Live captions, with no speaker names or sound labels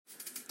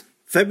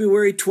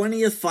February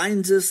 20th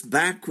finds us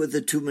back with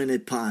a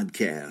 2-minute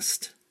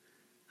podcast.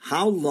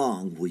 How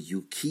long will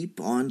you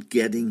keep on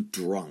getting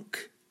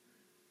drunk?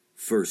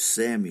 1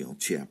 Samuel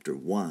chapter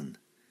 1.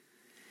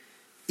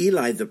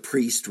 Eli the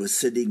priest was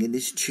sitting in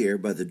his chair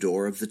by the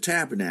door of the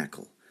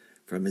tabernacle.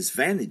 From his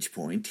vantage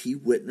point, he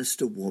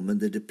witnessed a woman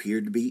that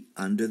appeared to be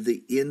under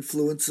the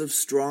influence of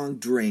strong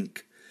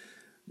drink.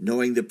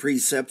 Knowing the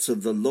precepts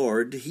of the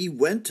Lord, he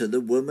went to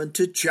the woman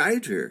to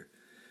chide her.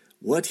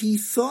 What he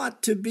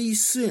thought to be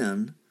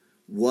sin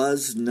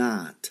was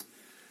not.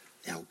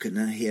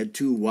 Elkanah had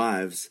 2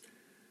 wives.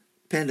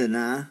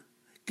 Peninnah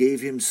gave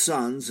him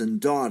sons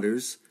and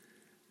daughters,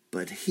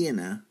 but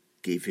Hannah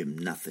gave him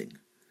nothing.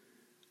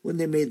 When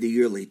they made the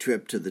yearly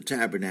trip to the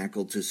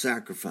tabernacle to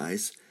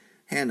sacrifice,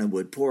 Hannah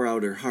would pour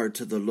out her heart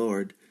to the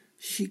Lord.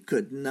 She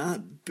could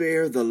not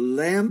bear the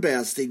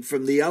lambasting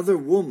from the other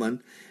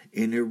woman,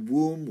 and her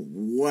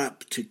womb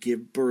wept to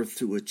give birth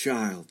to a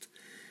child.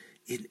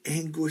 In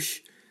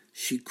anguish,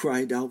 she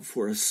cried out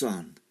for a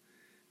son.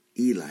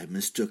 Eli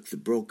mistook the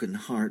broken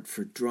heart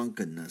for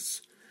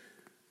drunkenness.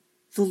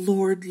 The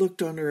Lord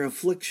looked on her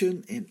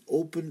affliction and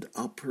opened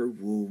up her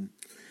womb.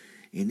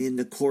 And in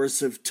the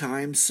course of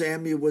time,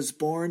 Samuel was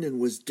born and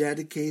was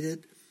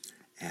dedicated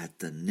at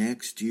the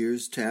next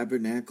year's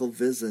tabernacle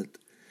visit.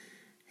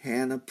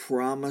 Hannah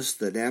promised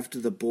that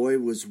after the boy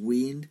was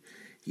weaned,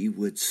 he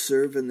would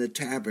serve in the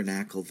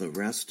tabernacle the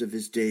rest of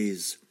his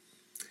days.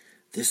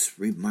 This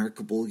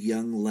remarkable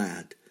young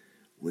lad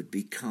would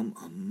become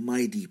a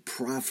mighty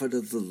prophet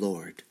of the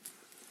Lord.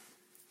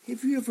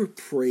 Have you ever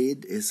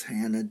prayed as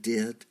Hannah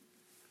did?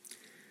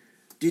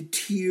 Did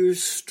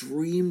tears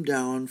stream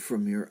down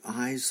from your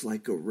eyes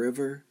like a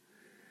river?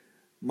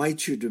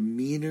 Might your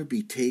demeanor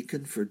be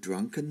taken for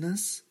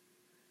drunkenness?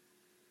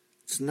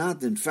 It's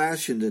not in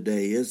fashion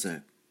today, is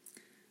it?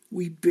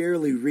 We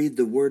barely read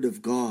the Word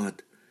of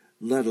God,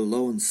 let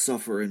alone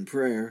suffer in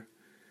prayer.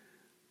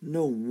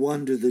 No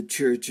wonder the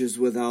church is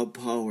without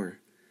power.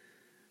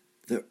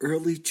 The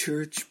early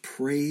church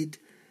prayed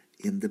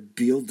and the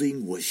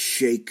building was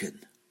shaken.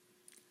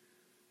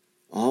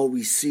 All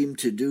we seem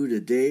to do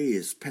today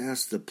is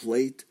pass the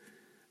plate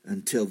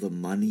until the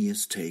money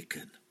is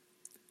taken.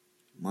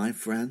 My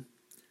friend,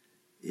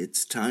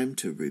 it's time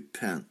to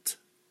repent.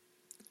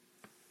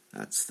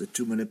 That's the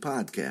 2-Minute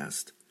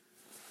Podcast.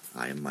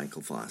 I am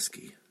Michael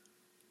Foskey.